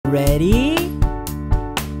Ready?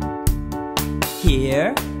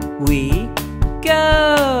 Here we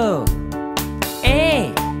go.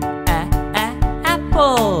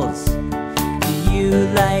 Apples. Do you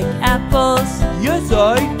like apples? Yes,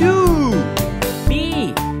 I do.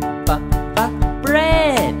 B,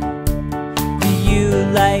 bread. Do you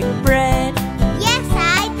like bread? Yes,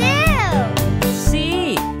 I do.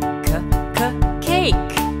 C,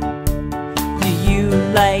 cake. Do you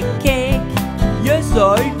like cake? Yes,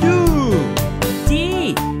 I do.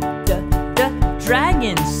 D,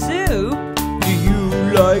 dragon soup. Do you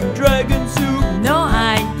like dragon soup? No,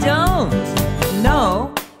 I don't.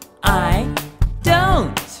 No, I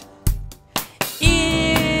don't. Ew,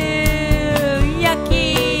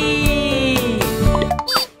 yucky.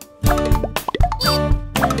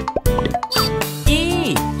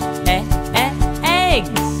 E,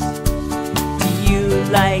 eggs. Do you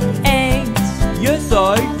like eggs? Yes,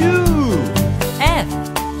 I do. F,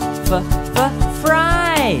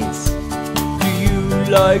 fries. Do you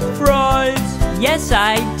like fries? Yes,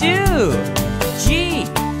 I do. G,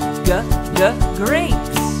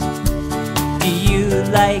 grapes. Do you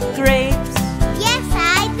like grapes? Yes,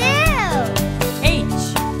 I do. H,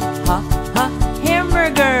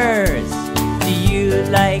 hamburgers. Do you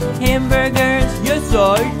like hamburgers? Yes,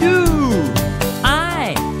 I do.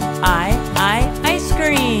 I, ice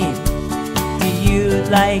cream. Do you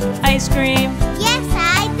like ice cream? Yes,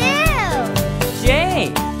 I do. J,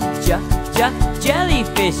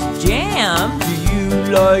 jellyfish jam. Do you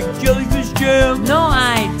like jellyfish jam? No,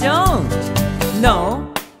 I don't. No,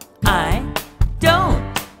 I don't.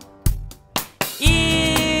 Ew,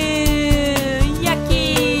 yucky.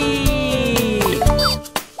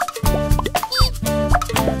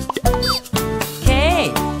 K,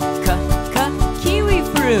 kiwi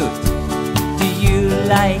fruit. Do you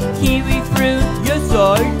like kiwi fruit? Yes, I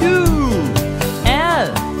do. L,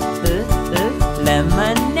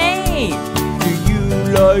 lemonade. Do you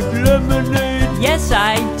like lemonade? Yes,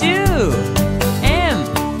 I do. M,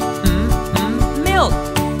 milk.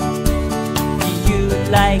 Do you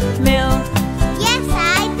like milk? Yes,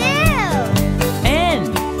 I do. N,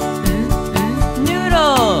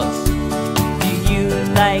 noodles. Do you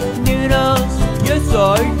like noodles? Yes,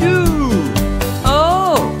 I do. O,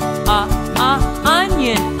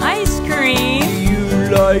 onion ice cream. Do you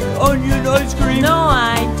like onion ice cream? No,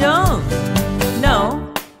 I don't.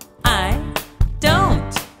 No, I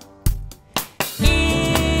don't. Ew,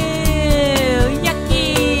 yucky.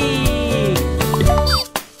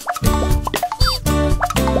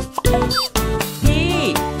 P,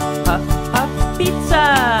 pizza.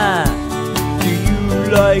 Do you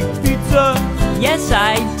like pizza? Yes,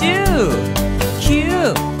 I do. Q,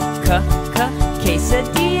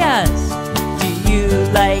 quesadillas. Do you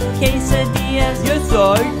like quesadillas? Yes, I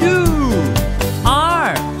do.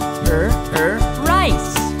 R,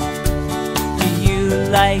 rice. Do you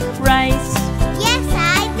like rice? Yes,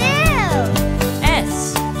 I do.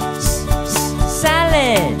 S,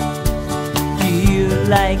 salad. Do you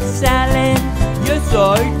like salad? Yes,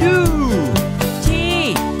 I do. T,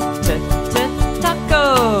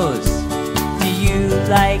 tacos. Do you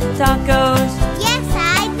like tacos? Yes,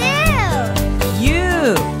 I do.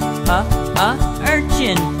 U,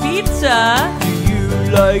 urchin pizza. Do you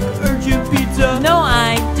like urchin pizza? No,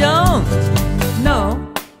 I don't. No,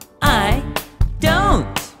 I don't.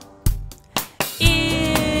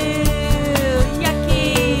 Ew,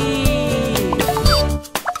 yucky.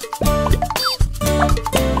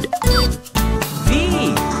 V,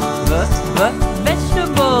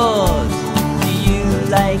 vegetables. Do you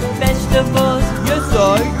like vegetables? Yes, I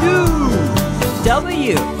do.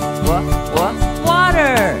 W,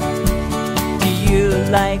 water. Do you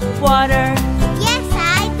like water? Yes,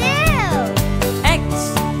 I do. X,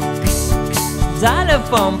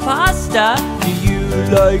 xylophone pasta. Do you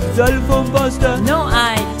like xylophone pasta? No,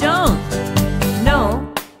 I don't. No,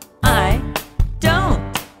 I don't.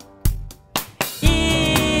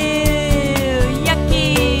 Ew, yucky.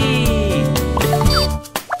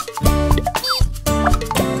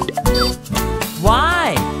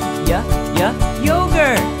 Y,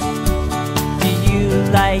 yogurt. Do you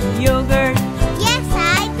like yogurt? Yes,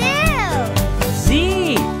 I do.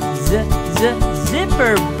 Z,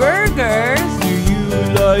 zipper burgers. Do you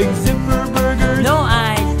like zipper burgers? No,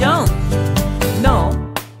 I don't. No,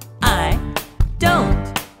 I don't.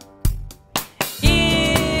 Ew,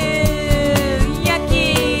 yucky.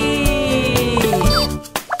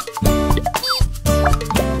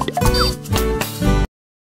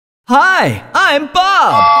 Hi, I'm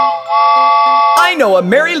Bob. I know a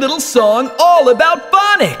merry little song all about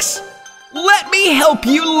phonics. Let me help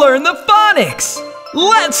you learn the phonics.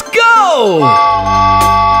 Let's go!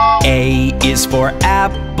 is for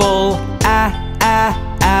apple,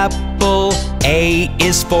 apple. A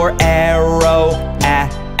is for arrow,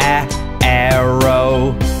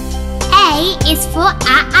 arrow. A is for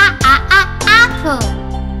apple.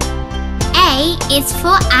 A is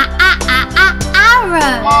for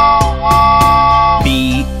arrow.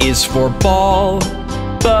 B is for ball,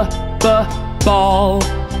 ball.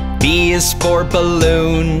 B is for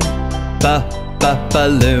balloon,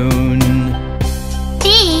 balloon. B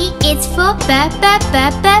is for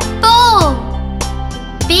ball.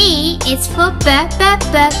 B is for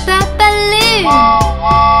balloon.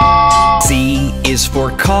 C is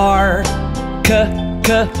for car,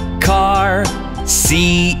 car.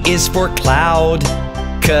 C is for cloud,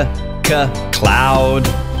 cloud.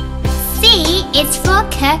 C is for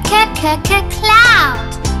cloud.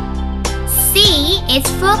 C is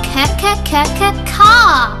for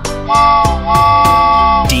car.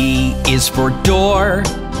 D is for door,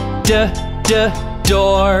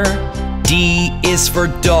 door. D is for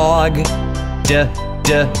dog,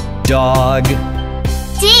 dog.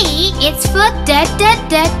 D is for door.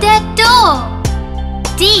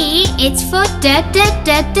 D is for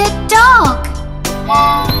dog.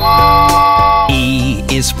 E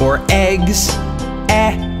is for eggs,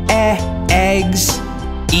 eggs.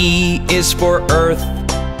 E is for earth,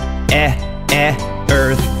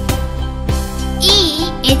 earth. E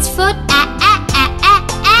is for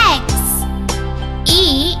eggs.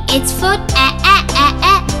 E is for earth.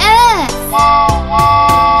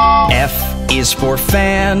 F is for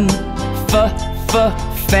fan,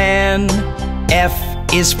 fan. F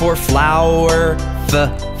is for flower,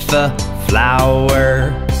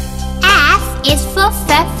 flower. F is for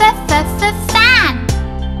fan.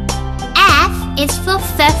 F is for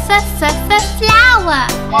flower.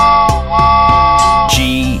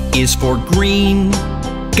 G is for green,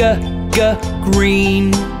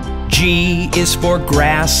 green. G is for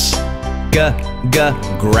grass,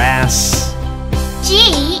 grass. G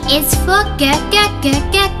is for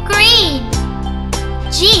green.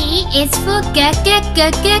 G is for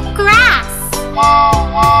grass.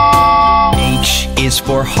 H is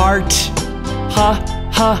for heart,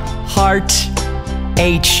 heart.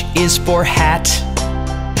 H is for hat,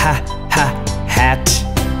 hat.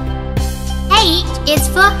 H is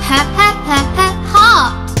for heart.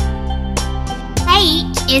 H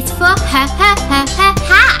is for hat.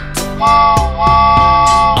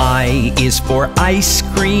 I is for ice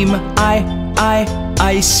cream,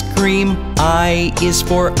 ice cream. I is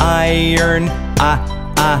for iron,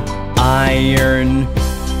 iron.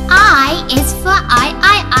 I is for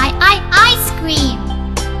ice cream.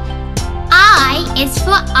 I is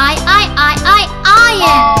for iron.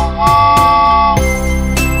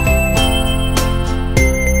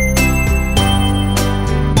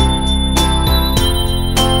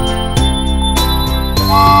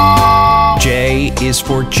 J is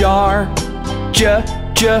for jar, jar.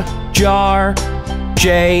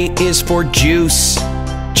 J is for juice,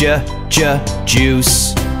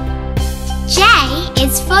 juice. J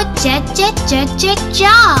is for jar.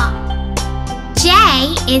 J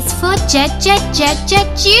is for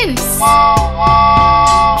juice.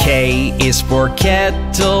 K is for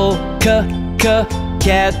kettle,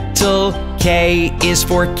 kettle. K is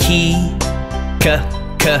for key,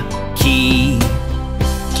 key.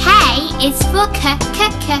 K is for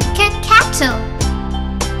kettle.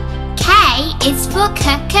 K is for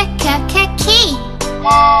key.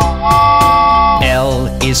 L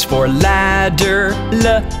is for ladder,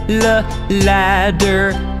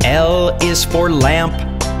 ladder. L is for lamp,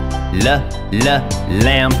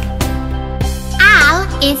 lamp. L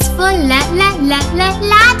is for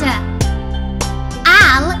ladder.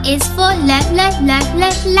 L is for lamp.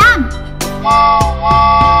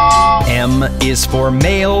 M is for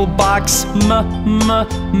mailbox,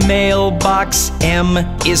 mailbox. M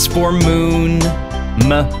is for moon,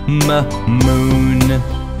 moon.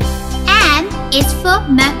 M is for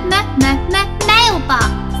mailbox.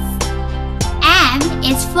 M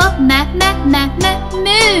is for moon.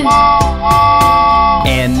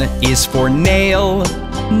 N is for nail,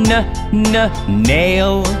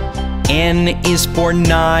 nail. N is for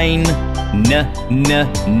nine,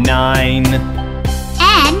 nine.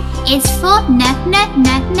 N is for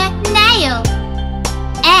nail.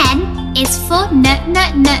 N is for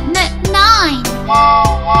nine.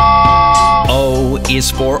 O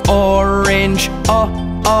is for orange,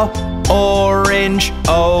 orange.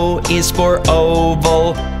 O is for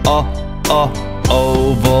oval,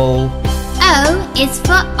 oval. O is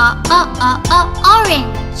for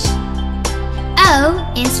orange. O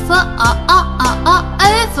is for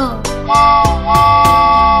oval.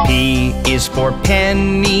 P is for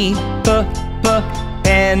penny,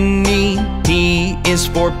 penny. P is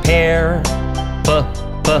for pear.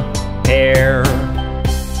 Pear.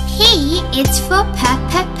 P is for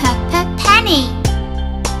penny.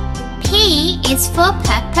 P is for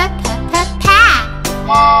pear.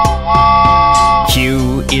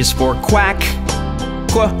 Q is for quack.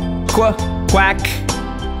 Quack.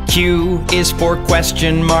 Q is for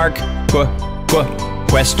question mark.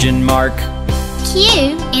 Question mark.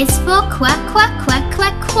 Q is for quack.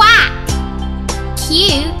 Q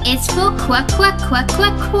is for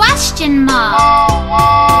question mark.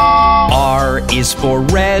 R is for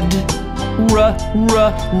red.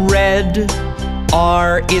 Red.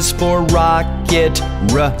 R is for rocket.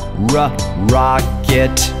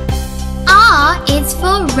 Rocket. R is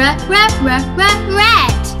for red.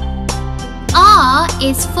 R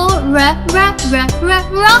is for rocket.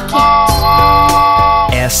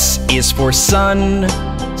 S is for sun.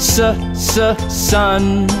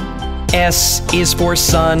 Sun. S is for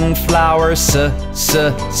sunflower.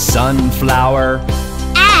 Sunflower.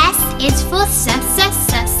 S is for sun.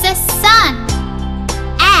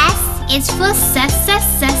 S is for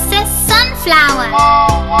sunflower.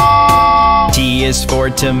 T is for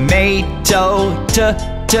tomato.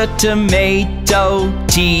 Tomato.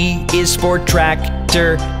 T is for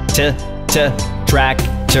tractor.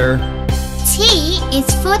 Tractor. T is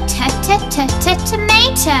for tomato.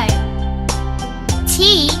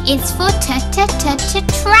 T is for tractor.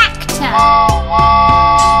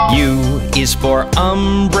 U is for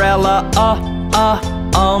umbrella.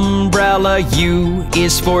 Umbrella. U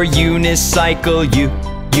is for unicycle.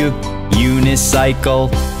 Unicycle.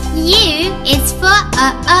 U is for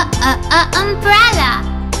umbrella.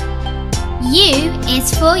 U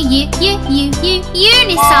is for unicycle.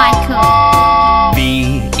 V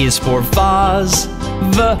is for vase.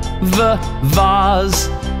 Vase.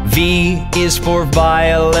 V is for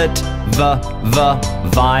violet.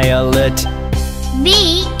 Violet. V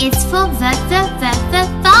is for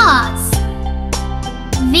vase.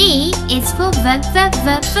 V is for violet.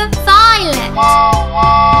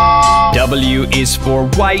 W is for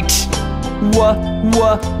white.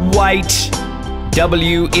 White.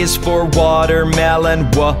 W is for watermelon.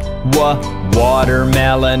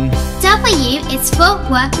 Watermelon. W is for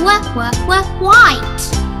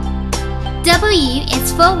white. W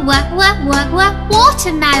is for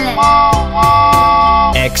watermelon.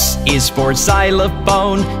 X is for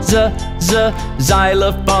xylophone.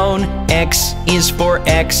 Xylophone. X is for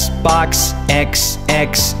Xbox.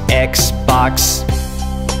 Xbox.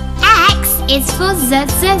 X is for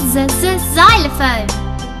xylophone.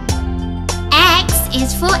 X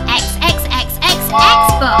is for Xbox.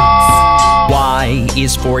 Y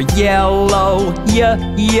is for yellow.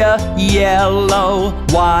 Yellow.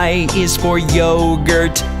 Y is for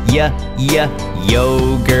yogurt.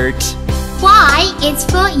 Yogurt. Y is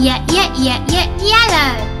for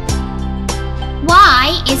yellow.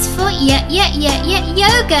 Y is for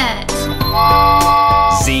yogurt.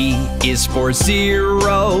 Z is for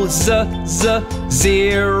zero.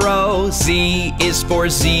 Zero. Z is for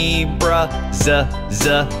zebra.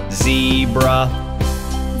 Zebra.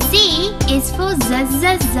 Z is for zero.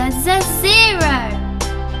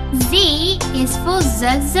 Z is for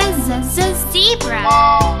zebra.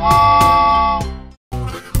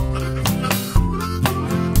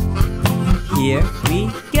 Here we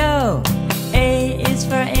go. A is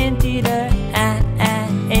for anteater,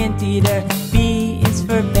 anteater. B is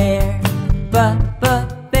for bear,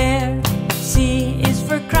 bear. C is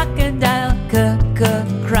for crocodile,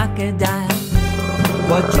 crocodile.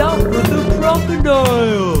 Watch out for the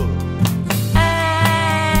crocodile.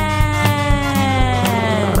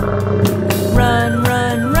 Run,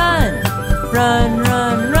 run, run. Run,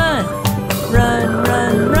 run, run. Run,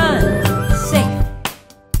 run, run. Safe.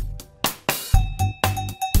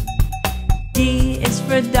 D is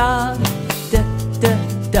for dog,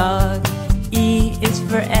 dog. E is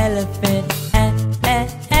for elephant,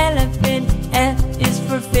 elephant. F is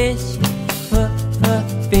for fish,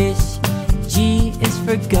 fish. G is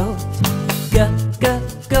for goat,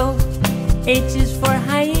 goat. H is for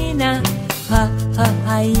hyena,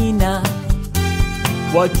 hyena.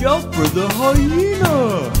 Watch out for the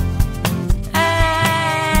hyena.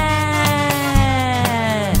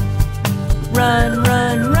 Run,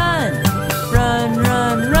 run, run. Run,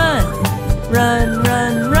 run, run. Run,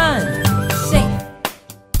 run, run. Safe.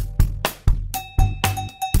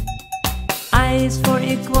 I is for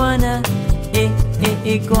iguana,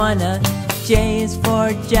 iguana. J is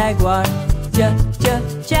for jaguar,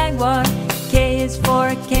 jaguar. K is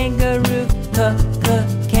for kangaroo,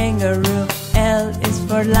 kangaroo. L is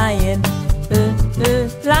for lion,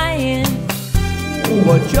 lion.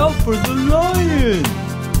 Watch out for the lion!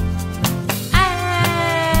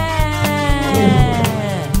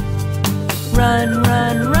 Run,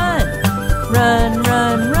 run, run. Run,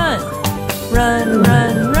 run, run. Run,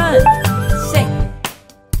 run, run. Say.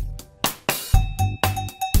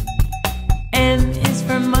 M is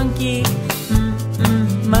for monkey.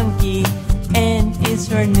 Monkey. N is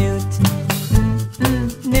for newt.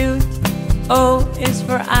 Newt. O is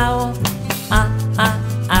for owl.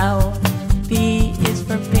 Owl. P is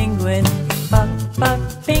for penguin.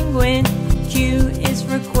 Penguin. Q is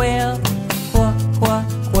for quail.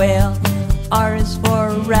 Quail. R is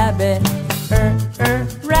for rabbit.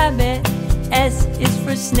 Rabbit. S is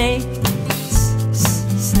for snake.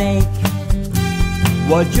 Snake.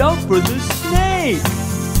 Watch out for the snake!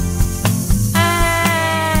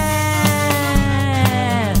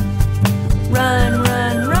 Run,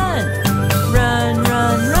 run, run. Run,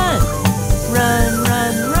 run, run. Run,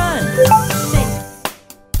 run, run. Say.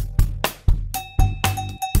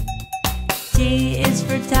 T is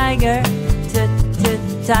for tiger.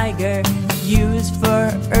 Tiger. U is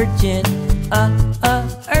for urchin.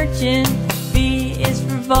 Urchin. V is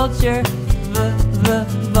for vulture.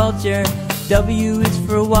 Vulture. W is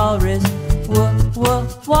for walrus.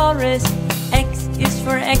 Walrus. X is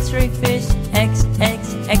for x-ray fish.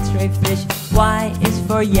 X-ray fish. Y is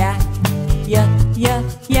for yak. Yak.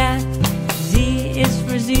 Z is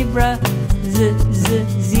for zebra.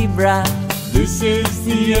 Zebra. This is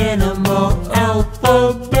the animal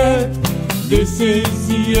alphabet. This is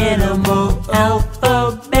the animal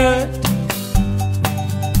alphabet.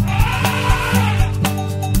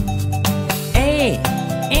 A,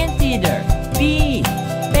 anteater. B,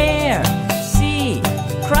 bear. C,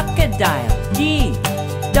 crocodile. D,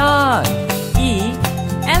 dog. E,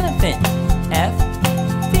 elephant. F,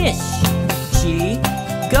 fish. G,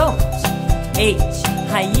 goat. H,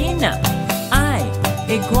 hyena. I,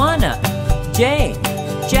 iguana. J,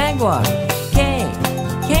 jaguar. K,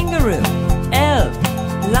 kangaroo. L,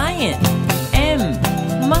 lion. M,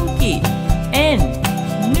 monkey. N,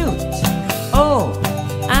 newt. O,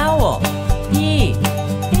 owl. P,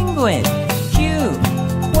 penguin. Q,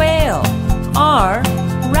 quail. R,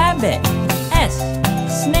 rabbit. S,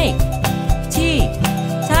 snake. T,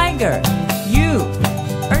 tiger. U,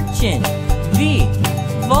 urchin. V,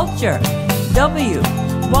 vulture. W,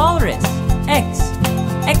 walrus. X,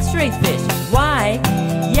 x-ray fish. Y,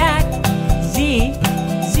 yak. Z,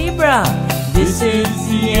 zebra. This is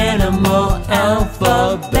the animal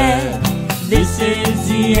alphabet. This is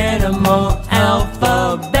the animal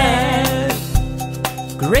alphabet.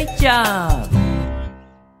 Great job!